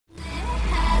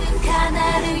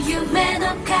夢の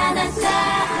彼方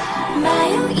迷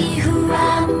い不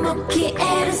安も消え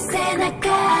る背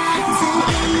中つ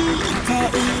いて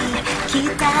い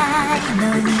きたいの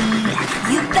に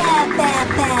You bad bad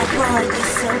bad boy you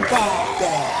so bad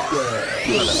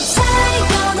最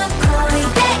後の恋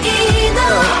でいいの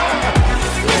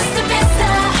Mr. Mr.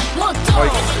 もっと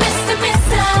Mr.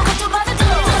 Mr. 言葉でどう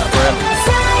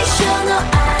最初の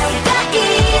愛がい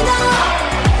いの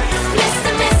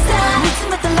Mr. Mr. 見つ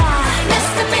めたら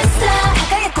Mr. Mr.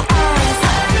 輝く eyes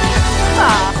あ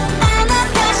な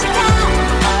たしか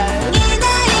いな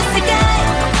い世界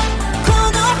こ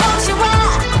の星は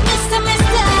Mr.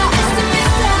 Mr. Mr.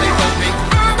 Mr.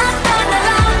 あなたなら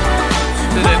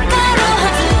わかるは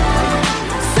ず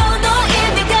その意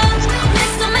味が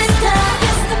Mr. Mr.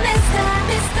 Mr.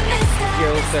 Mr. Mr.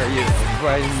 Girls are, you know,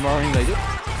 bright in the morning like this.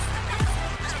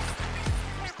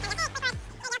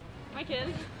 Hi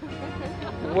kids.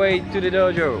 Wait to the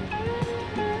dojo.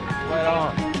 Right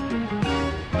on.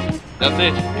 That's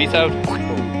it. Peace out.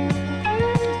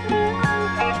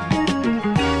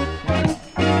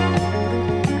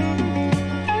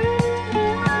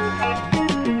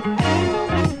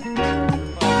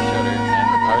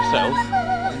 Ourselves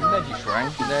in the Meiji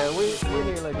Shrine.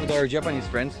 We're here like with our Japanese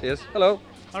friends. Yes. Hello.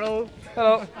 Hello.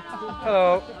 Hello.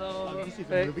 Hello. This is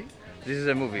Hey. a movie. This is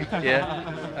a movie.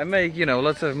 Yeah. I make, you know,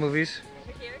 lots of movies.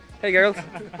 Hey girls.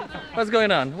 What's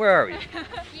going on? Where are we?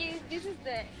 This is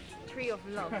the tree of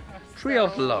love. Tree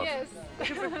of love. Yes. You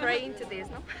should be praying to this,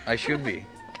 no? I should be.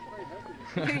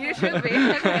 You should be.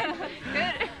 Good.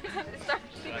 Start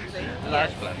fixing.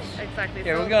 Large plans. Exactly.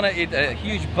 Yeah, so we're gonna eat a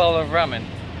huge bowl of ramen.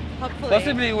 hopefully.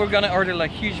 Possibly we're gonna order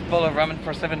like huge bowl of ramen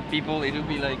for 7 people. It will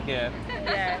be like Yeah.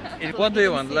 what do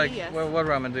you want? Like Yes. what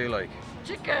ramen do you like?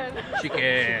 Chicken.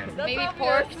 Chicken. Maybe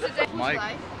pork today. Mike.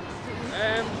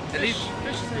 At least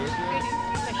Fish.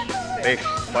 fish.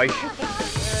 Fish.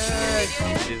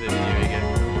 This is a video again.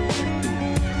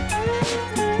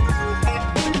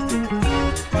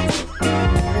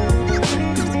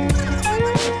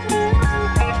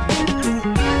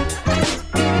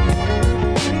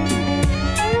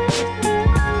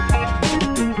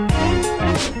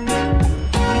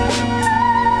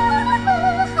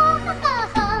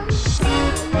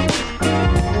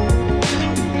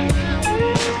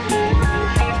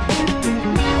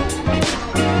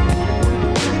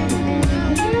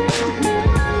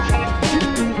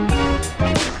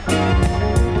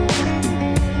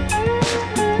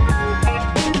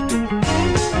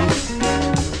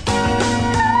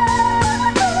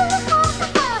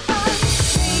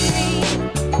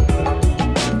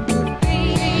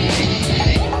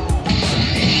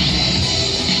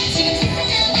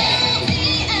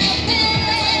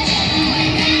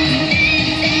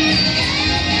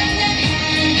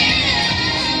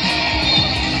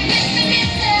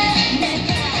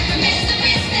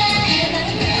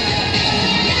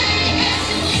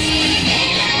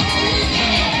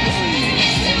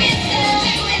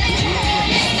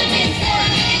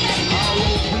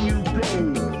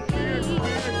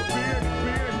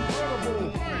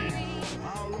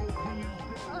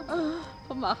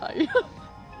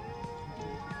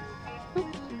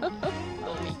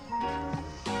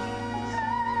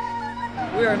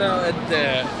 We are now at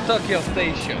the Tokyo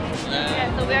station.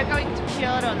 Yeah, so we are going to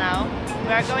Kyoto now.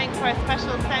 We are going for a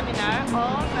special seminar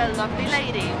of a lovely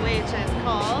lady, which is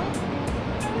called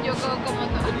Yoko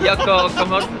Okamoto. Yoko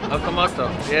Okamoto.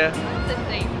 Yeah.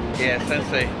 Sensei. Yeah,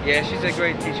 sensei. Yeah, she's a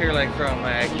great teacher, like from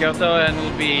Kyoto, and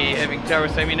we'll be having our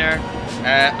seminar.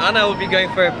 Anna will be going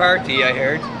for a party, I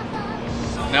heard.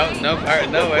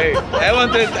 No way. I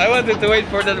wanted to wait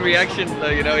for that reaction.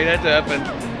 You know, it had to happen.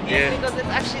 Yes, Yeah. because it's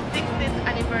actually 60th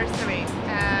anniversary.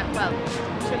 Well,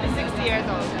 she'll be 60 years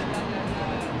old.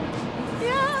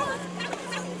 Yeah.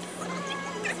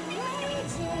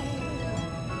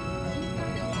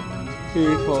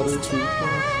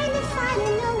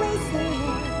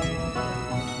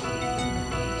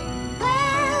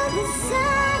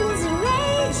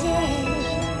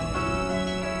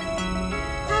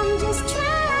 I'm just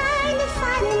trying to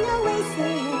find an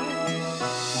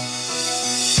oasis.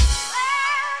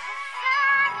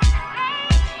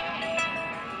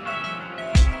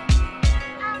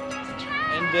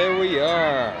 And there we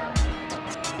are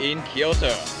in Kyoto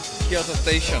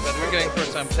station. But we're going for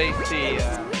some tasty,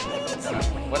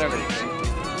 whatever they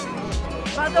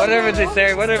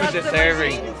say. Whatever they're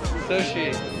serving.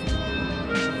 Sushi.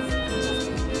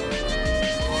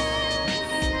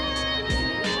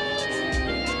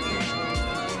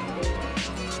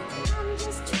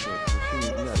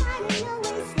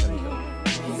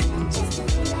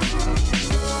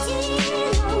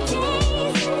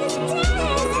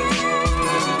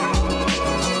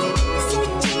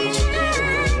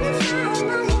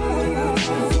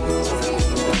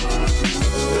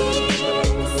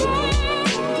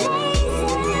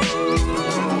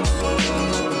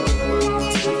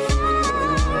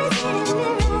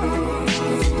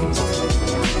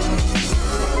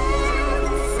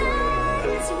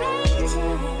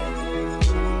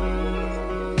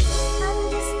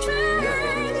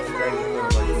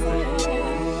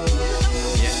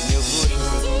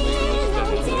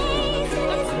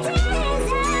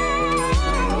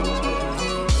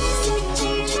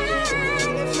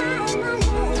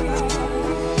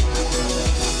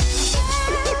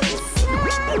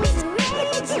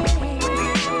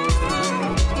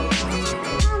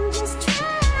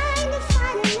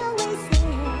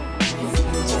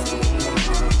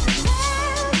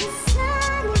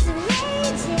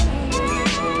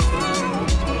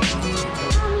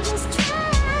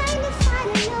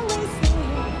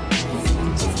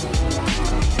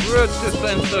 road to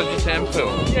Sensoji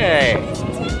Temple. Yay!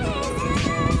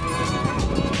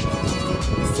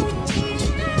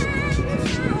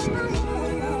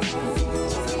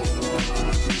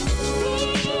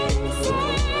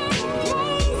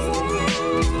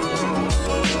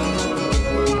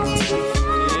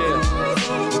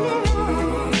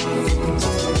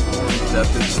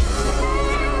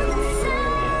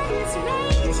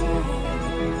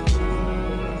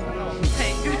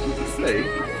 Hey.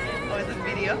 Oh, is it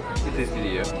video? It is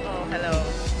video. Oh, hello.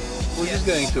 We're just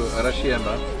going to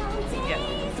Arashiyama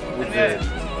Yes. with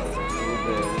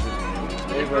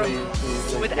everybody.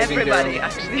 With living everybody, there.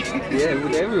 actually. Yeah,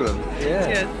 with everyone. Yeah.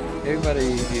 Yes. Everybody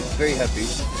is very happy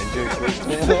and joyful.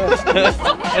 As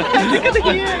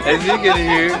As you can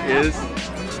hear, yes.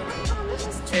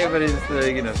 Everybody's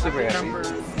super happy.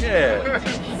 Yeah.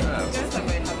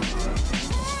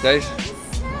 Guys,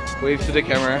 wave to the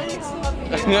camera.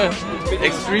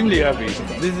 Extremely happy.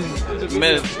 This is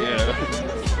mess.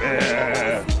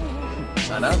 Yeah.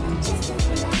 Anna?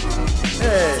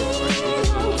 Hey.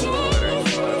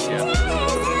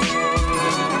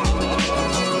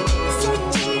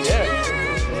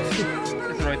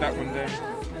 That one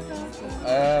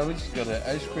down. We just got an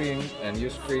ice cream and you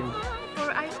scream.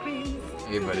 For ice cream.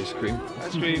 Everybody scream. I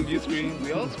scream, you scream,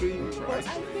 we all scream for ice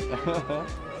cream.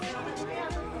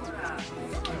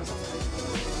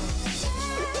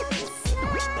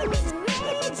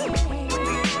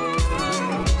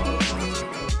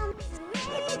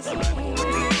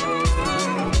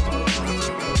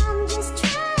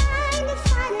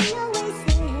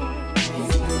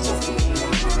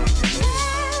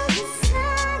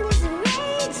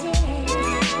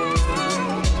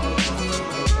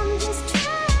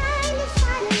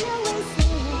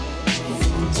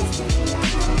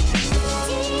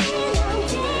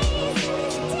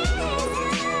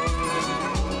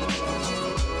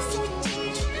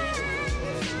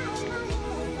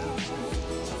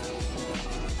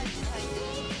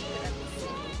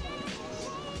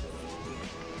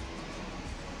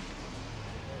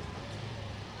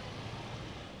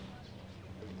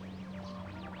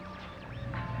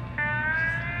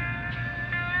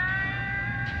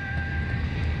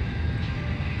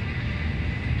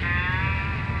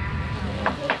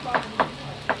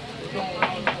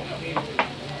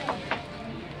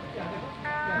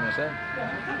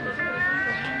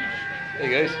 Hey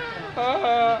guys.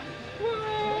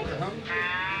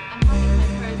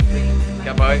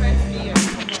 Goodbye.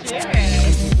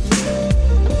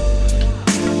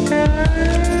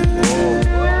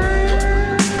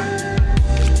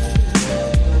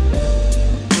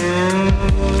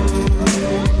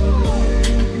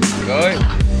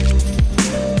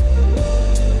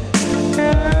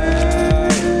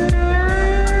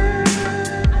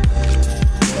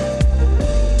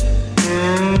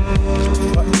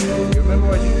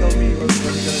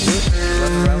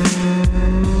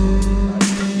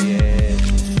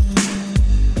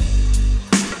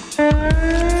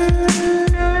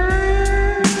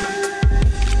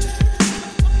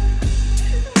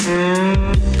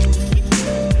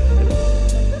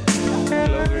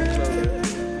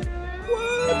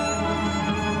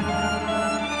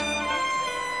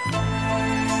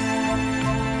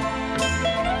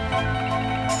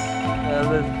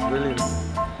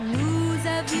 Nous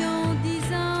avions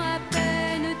 10 ans à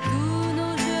peine, tous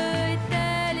nos jeux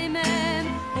étaient les mêmes.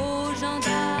 Aux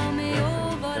gendarmes et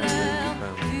aux voleurs,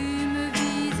 tu me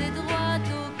visais droit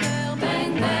au cœur.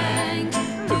 Bang bang,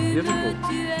 tu me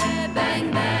tuais. Bang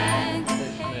bang.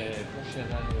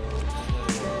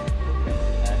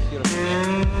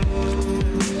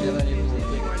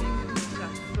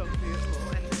 So beautiful,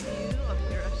 and the view of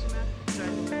Hiroshima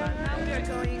starting to burn. Now we are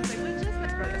going, like, we're just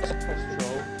like brothers.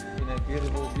 Stroll in a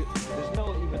beautiful, there's not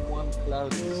even one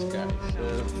cloud in the sky. So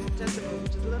Just the moon,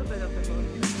 just a little bit of the moon.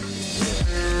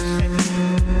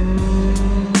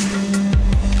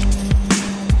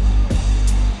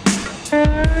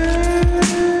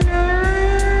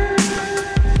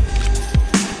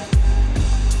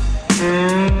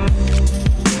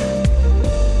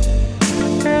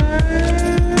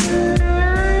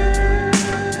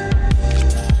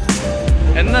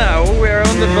 And now we are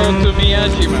on the boat to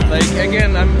Miyajima. Like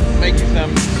again, I'm making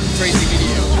some crazy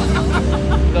video.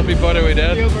 Don't be bothered with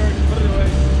that.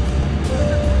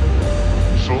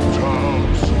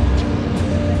 Sometimes.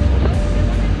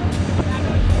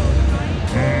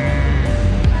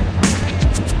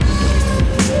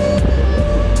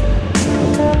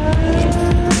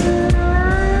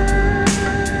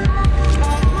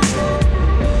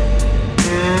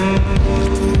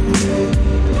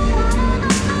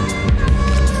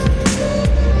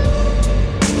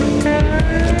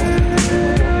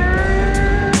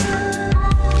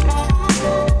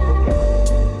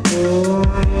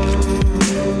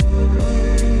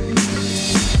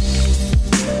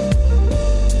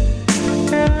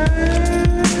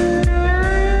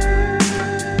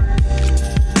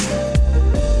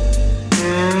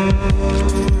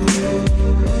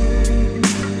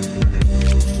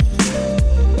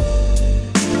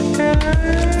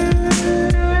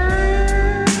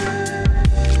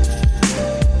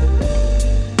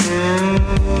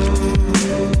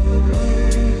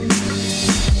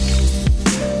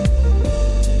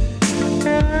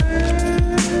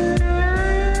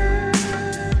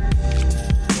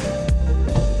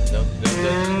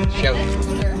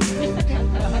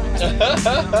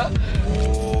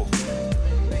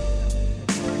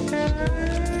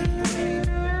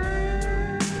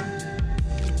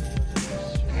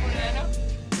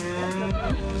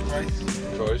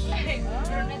 Choice.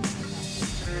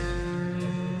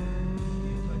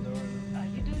 Are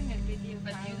you doing a video?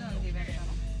 But you don't even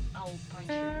know. I'll punch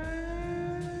you.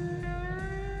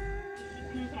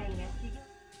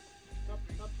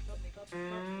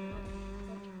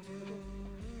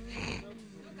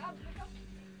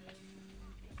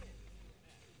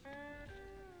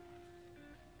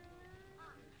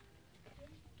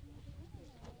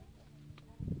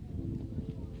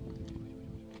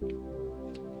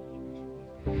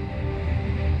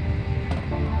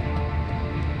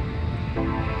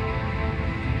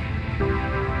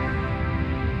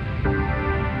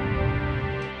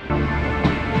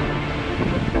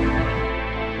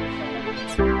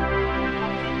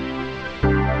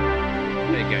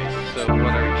 Hey guys, so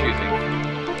what are we choosing?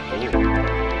 Oh,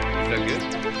 is that good?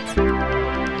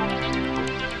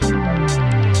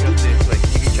 Because it's like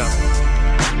TV channel.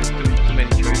 There's too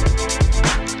many choices.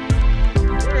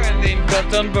 We're in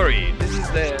Gothenburg. This is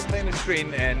the famous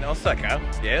screen in Osaka.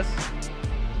 Yes.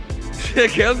 The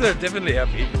girls are definitely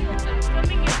happy.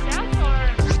 Filming yourself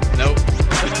or? No.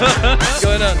 What's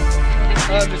going on?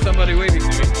 Oh, there's somebody waving to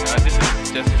me. This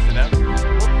is just enough.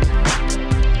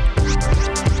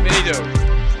 Finito.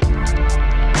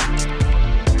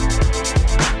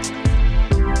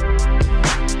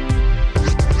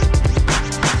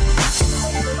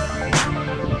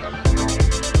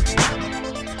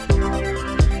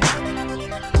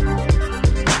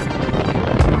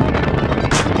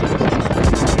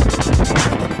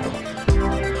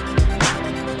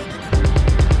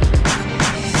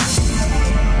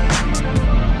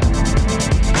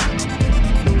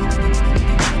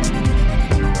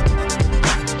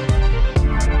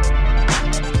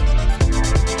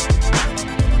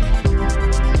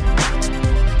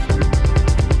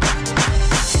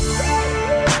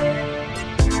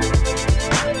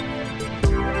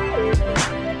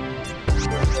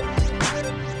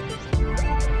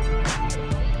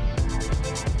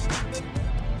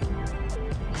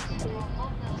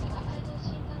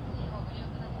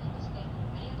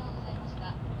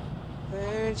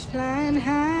 Birds flying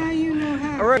high, you know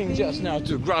how. Arriving just now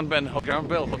to Grand Bell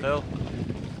Hotel.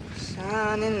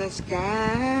 Sun in the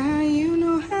sky, you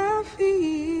know how I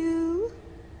feel.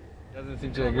 Doesn't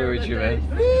seem to agree with you, man.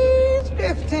 Breeze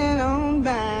drifting on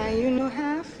by, you know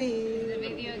how I feel. The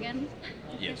video again?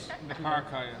 Yes. The car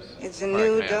kayaks. It's a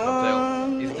new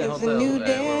dawn, Is the it's hotel, a new where was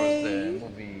day. the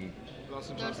movie?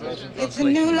 It's a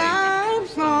new life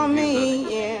for me,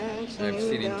 yeah. It's a I've new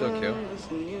seen in dawn, Tokyo. it's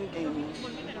a new day.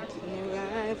 It's a new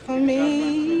life for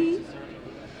me.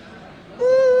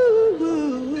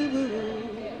 Ooh,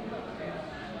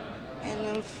 and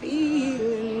I'm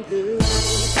feeling good.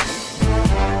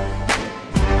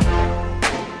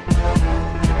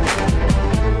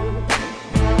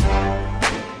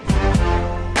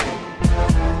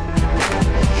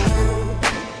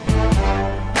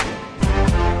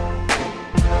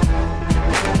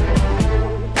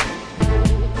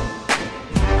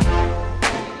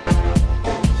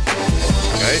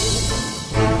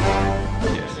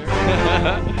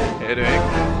 How you doing?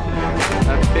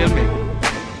 I'm filming.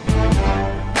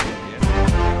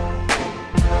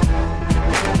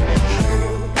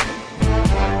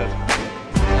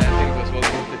 I think it was well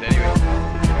worth it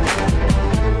anyway.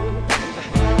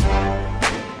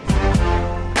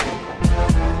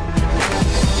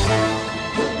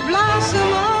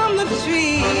 Blossom on the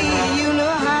tree, you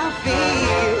know how I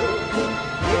feel.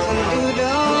 It's a new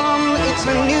dawn, it's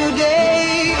a new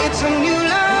day, it's a new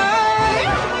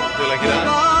life Do you like it,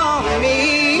 Anna? for me.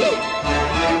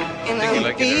 And Think you I'm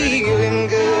like it already? feeling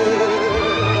good.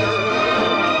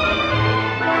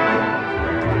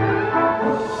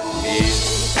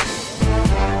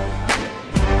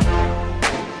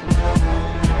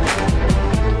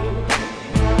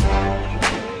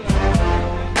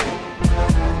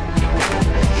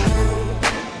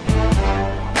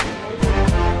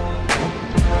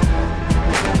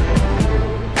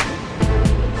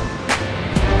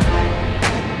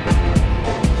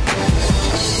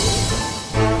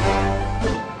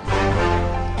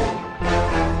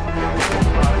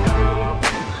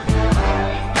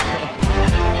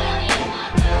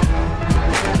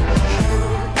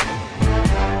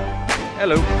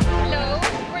 Hello. Hello,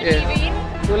 we're Yeah. leaving.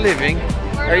 We're leaving.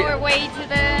 We're Are on you- our way to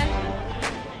the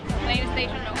main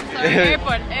station. No, sorry,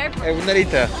 airport.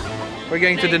 Narita. We're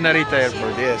going to the Narita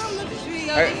airport, yes. So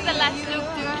this is the last loop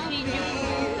to Shinjuku.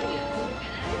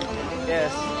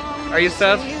 Yes. Are you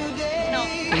sad? No.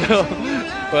 No.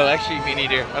 Well, actually, me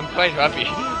neither. I'm quite happy.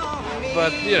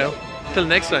 But, you know, till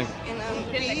next time. Till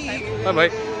next time. Bye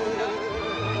bye.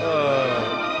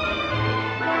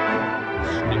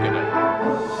 Look at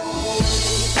that.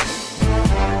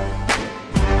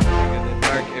 Look at the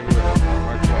mark everywhere.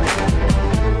 Mark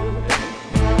twice.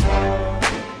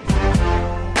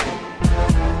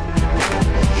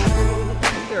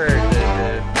 There are the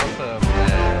awesome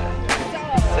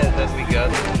set that we got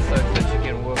so that you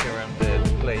can walk around the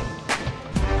plane.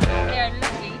 They are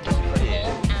lovely, comfortable,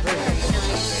 Yeah, and very very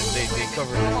comfortable. nice. And they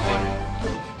cover this thing.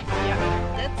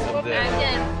 That's And, what and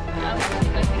then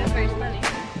I feel very smelly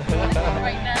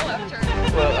right now after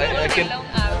Well, a long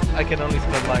out. I can only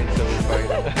smell mine, so it's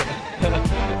fine.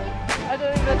 I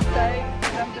don't even say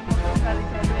I'm the most smelly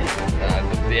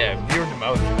probably. Yeah, you're the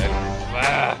mouth smell.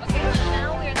 Ah. Okay, so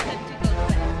now we are set to go to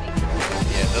bed.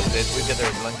 Yeah, that's it. We got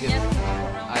our blankets, Yes,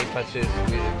 eye patches,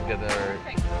 we got our...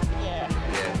 perfect. Yeah.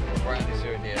 Yeah, we're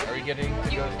soon, yeah. Are we getting to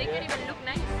go? They can even look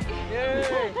nice.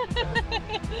 Yay!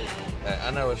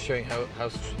 Anna was showing how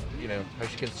you know, how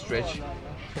she can stretch.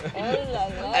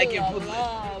 I can put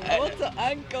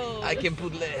I can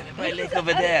put my leg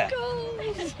over there.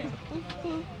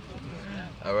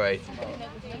 All right.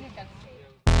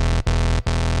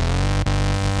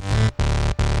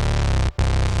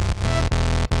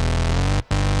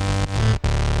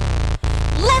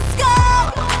 Let's go!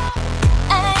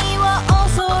 愛を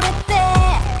恐れて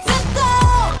ずっと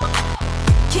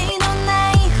気のな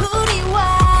いふりは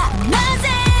なぜ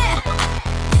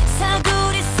探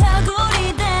り探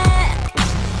りで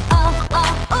Oh oh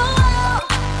oh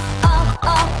oh oh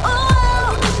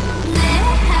oh ね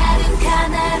え遥か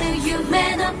なる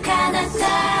夢の彼方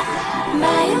迷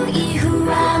い不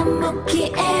安も消え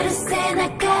る背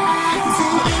中つ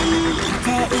いて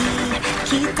い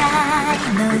きたい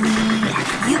のに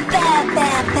You bad,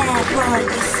 bad, bad boy, you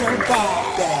so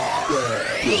bad.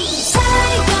 最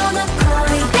後の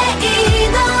恋でいい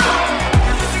の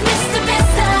Mr.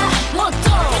 Mister もっと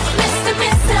Mr.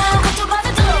 Mister 言葉で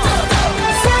どう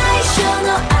最初の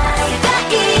愛が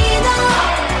いいの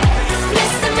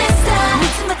Mr. Mister 見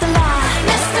つめたら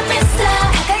Mr. Mister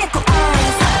輝く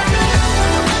eyes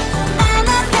あな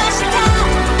たしか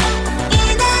い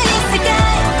ない世界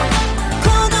こ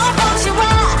の星は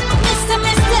Mr.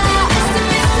 Mister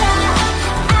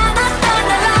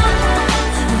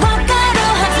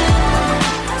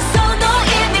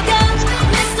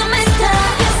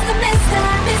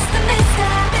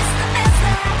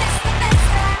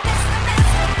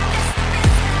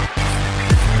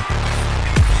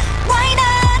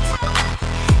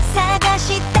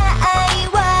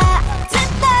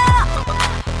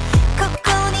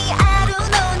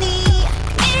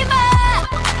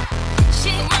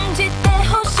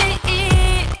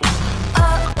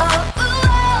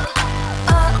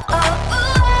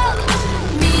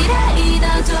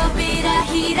扉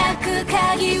開く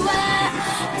鍵は